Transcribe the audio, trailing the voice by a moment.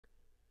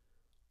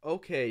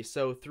Okay,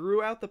 so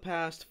throughout the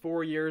past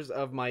 4 years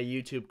of my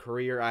YouTube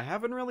career, I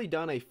haven't really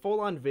done a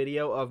full-on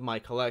video of my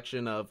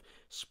collection of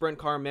sprint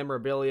car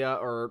memorabilia,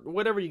 or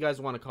whatever you guys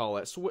want to call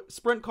it,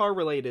 sprint car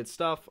related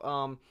stuff.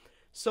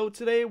 So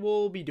today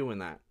we'll be doing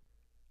that.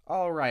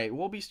 Alright,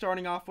 we'll be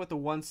starting off with the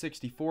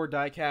 164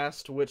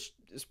 diecast, which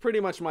is pretty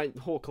much my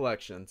whole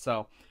collection.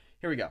 So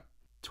here we go.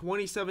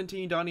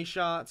 2017 Donnie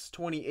Schatz,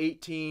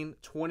 2018,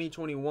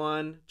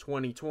 2021,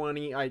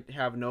 2020. I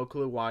have no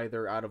clue why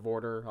they're out of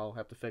order. I'll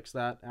have to fix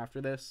that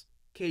after this.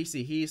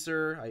 Casey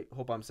Heiser, I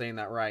hope I'm saying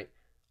that right.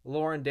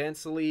 Lauren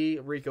Densley,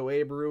 Rico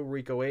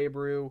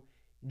Abreu,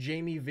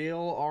 Jamie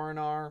Veal,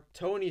 R&R,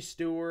 Tony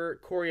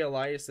Stewart, Corey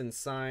Eliason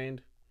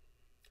signed,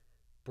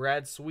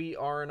 Brad Sweet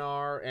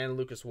R&R, and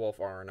Lucas Wolf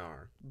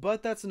R&R.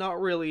 But that's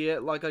not really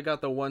it. Like, I got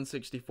the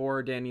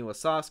 164 Danny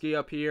Lasowski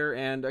up here,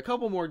 and a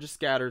couple more just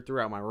scattered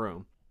throughout my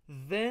room.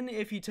 Then,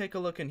 if you take a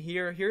look in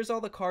here, here's all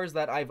the cars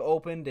that I've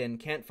opened and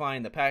can't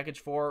find the package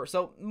for.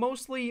 So,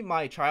 mostly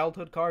my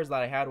childhood cars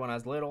that I had when I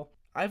was little.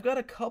 I've got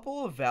a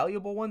couple of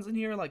valuable ones in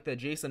here, like the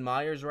Jason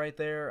Myers right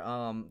there,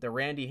 the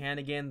Randy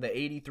Hannigan, the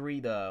 83,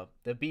 the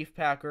Beef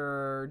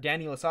Packer,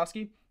 Danny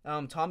Lasowski,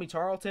 Tommy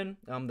Tarleton,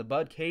 the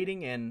Bud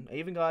Kading, and I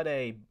even got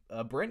a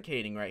Brent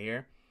Kading right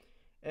here.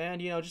 And,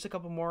 you know, just a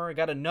couple more. I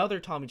got another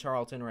Tommy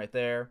Tarleton right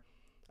there.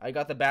 I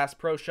got the Bass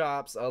Pro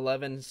Shops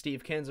 11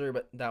 Steve Kinzer,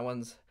 but that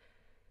one's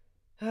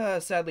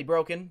sadly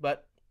broken,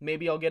 but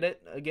maybe I'll get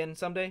it again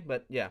someday,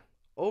 but yeah.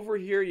 Over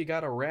here, you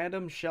got a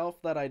random shelf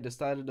that I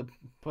decided to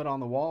put on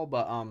the wall,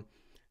 but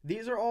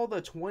these are all the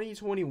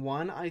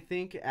 2021, I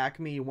think,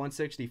 Acme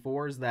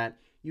 164s that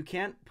you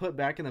can't put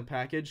back in the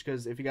package,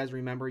 because if you guys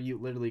remember, you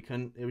literally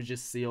couldn't, it was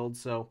just sealed,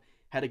 so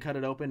had to cut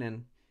it open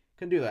and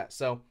couldn't do that.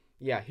 So,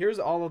 yeah, here's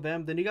all of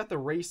them. Then you got the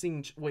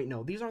Racing, wait,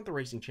 no, these aren't the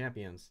Racing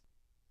Champions.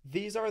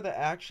 These are the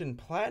Action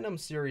Platinum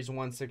Series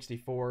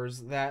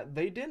 164s that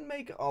they didn't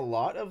make a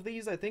lot of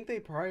these. I think they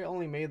probably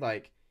only made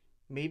like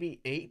maybe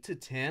 8 to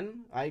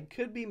 10. I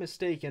could be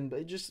mistaken,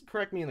 but just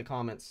correct me in the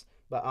comments.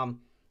 But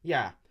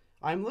yeah,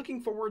 I'm looking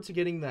forward to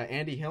getting the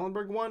Andy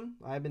Hillenberg one.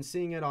 I've been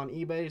seeing it on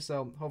eBay,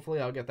 so hopefully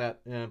I'll get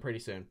that pretty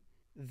soon.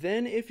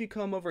 Then if you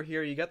come over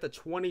here, you got the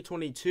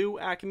 2022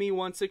 Acme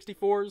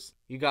 164s.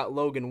 You got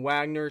Logan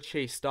Wagner,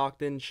 Chase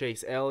Stockton,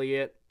 Chase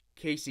Elliott,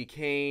 Casey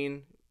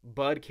Kane,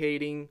 Bud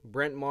Kading,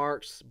 Brent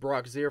Marks,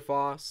 Brock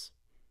Zierfoss,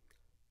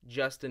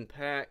 Justin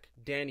Peck,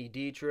 Danny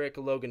Dietrich,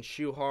 Logan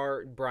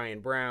Schuchart, Brian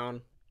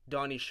Brown,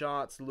 Donnie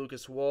Schatz,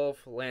 Lucas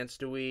Wolf, Lance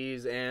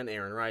Deweese, and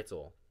Aaron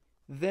Reitzel.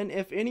 Then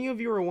if any of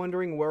you are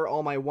wondering where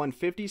all my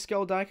 150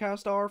 scale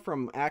diecast are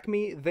from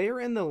Acme, they are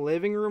in the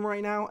living room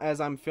right now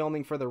as I'm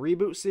filming for the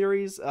Reboot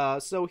series,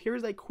 so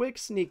here's a quick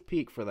sneak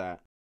peek for that.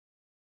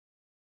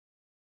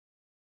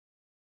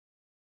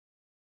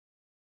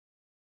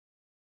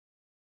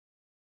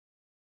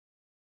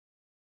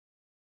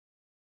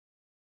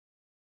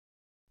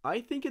 I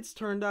think it's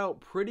turned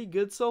out pretty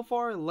good so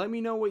far. Let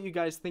me know what you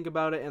guys think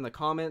about it in the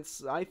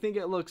comments. I think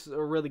it looks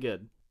really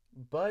good.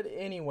 But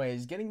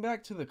anyways, getting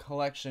back to the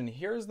collection,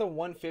 here's the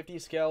 150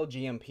 scale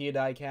GMP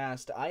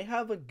diecast. I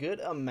have a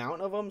good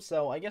amount of them,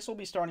 so I guess we'll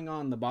be starting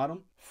on the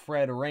bottom.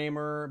 Fred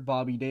Raymer,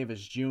 Bobby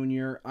Davis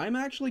Jr. I'm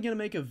actually going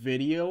to make a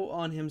video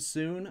on him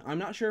soon. I'm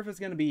not sure if it's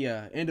going to be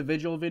an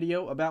individual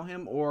video about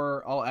him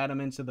or I'll add him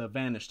into the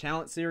Vanish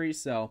Talent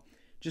series, so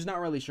just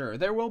not really sure.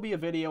 There will be a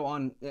video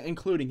on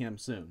including him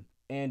soon.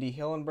 Andy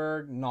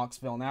Hillenberg,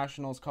 Knoxville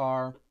Nationals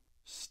car,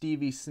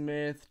 Stevie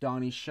Smith,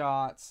 Donnie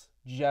Schatz,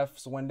 Jeff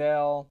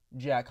Swindell,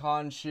 Jack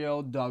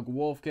Honshield, Doug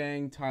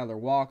Wolfgang, Tyler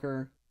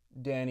Walker,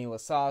 Danny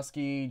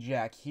Lasowski,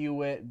 Jack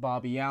Hewitt,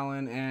 Bobby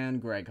Allen,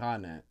 and Greg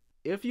Hodnett.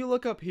 If you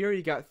look up here,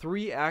 you got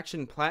 3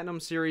 Action Platinum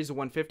Series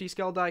 150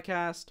 scale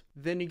diecast,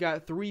 then you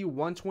got 3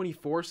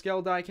 124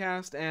 scale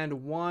diecast,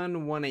 and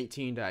 1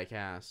 118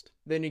 diecast.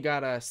 Then you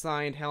got a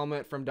signed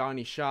helmet from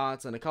Donnie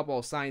Schatz and a couple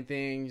of signed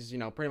things, you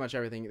know, pretty much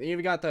everything. Then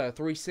you've got the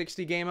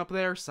 360 game up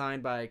there,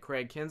 signed by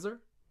Craig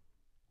Kinzer.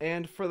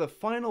 And for the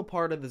final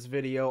part of this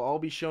video, I'll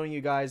be showing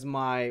you guys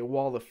my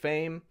Wall of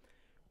Fame.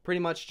 Pretty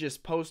much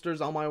just posters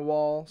on my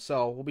wall.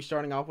 So we'll be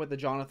starting off with the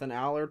Jonathan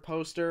Allard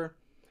poster,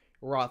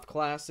 Roth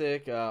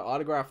Classic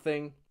autograph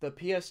thing, the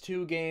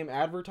PS2 game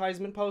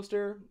advertisement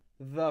poster,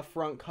 the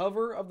front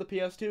cover of the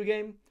PS2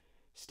 game,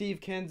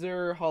 Steve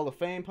Kinzer Hall of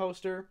Fame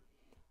poster,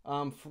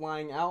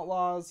 Flying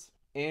Outlaws,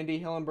 Andy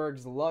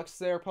Hillenberg's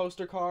Luxair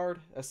poster card,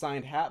 a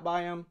signed hat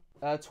by him,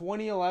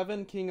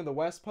 2011 King of the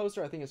West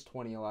poster, I think it's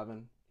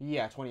 2011.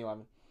 Yeah,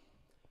 2011.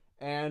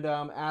 And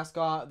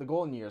Ascot, the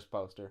Golden Years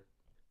poster.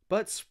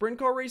 But sprint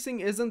car racing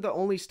isn't the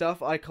only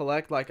stuff I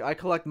collect. Like, I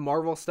collect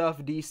Marvel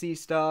stuff, DC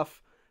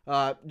stuff,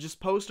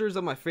 just posters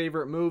of my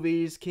favorite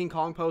movies, King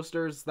Kong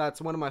posters, that's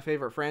one of my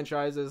favorite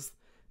franchises,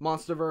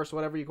 Monsterverse,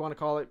 whatever you want to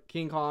call it,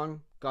 King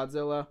Kong,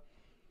 Godzilla.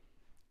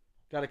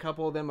 Got a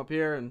couple of them up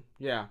here, and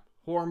yeah,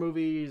 horror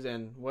movies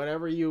and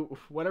whatever you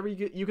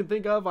can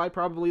think of, I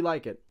probably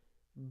like it.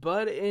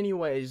 But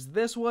anyways,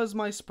 this was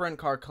my sprint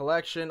car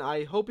collection.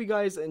 I hope you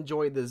guys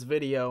enjoyed this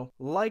video.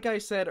 Like I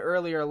said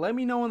earlier, let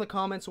me know in the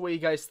comments what you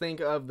guys think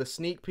of the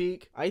sneak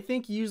peek. I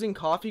think using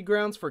coffee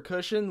grounds for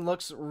cushion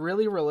looks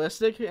really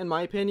realistic in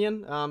my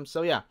opinion.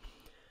 So yeah,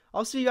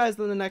 I'll see you guys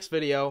in the next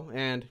video,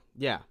 and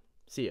yeah,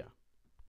 see ya.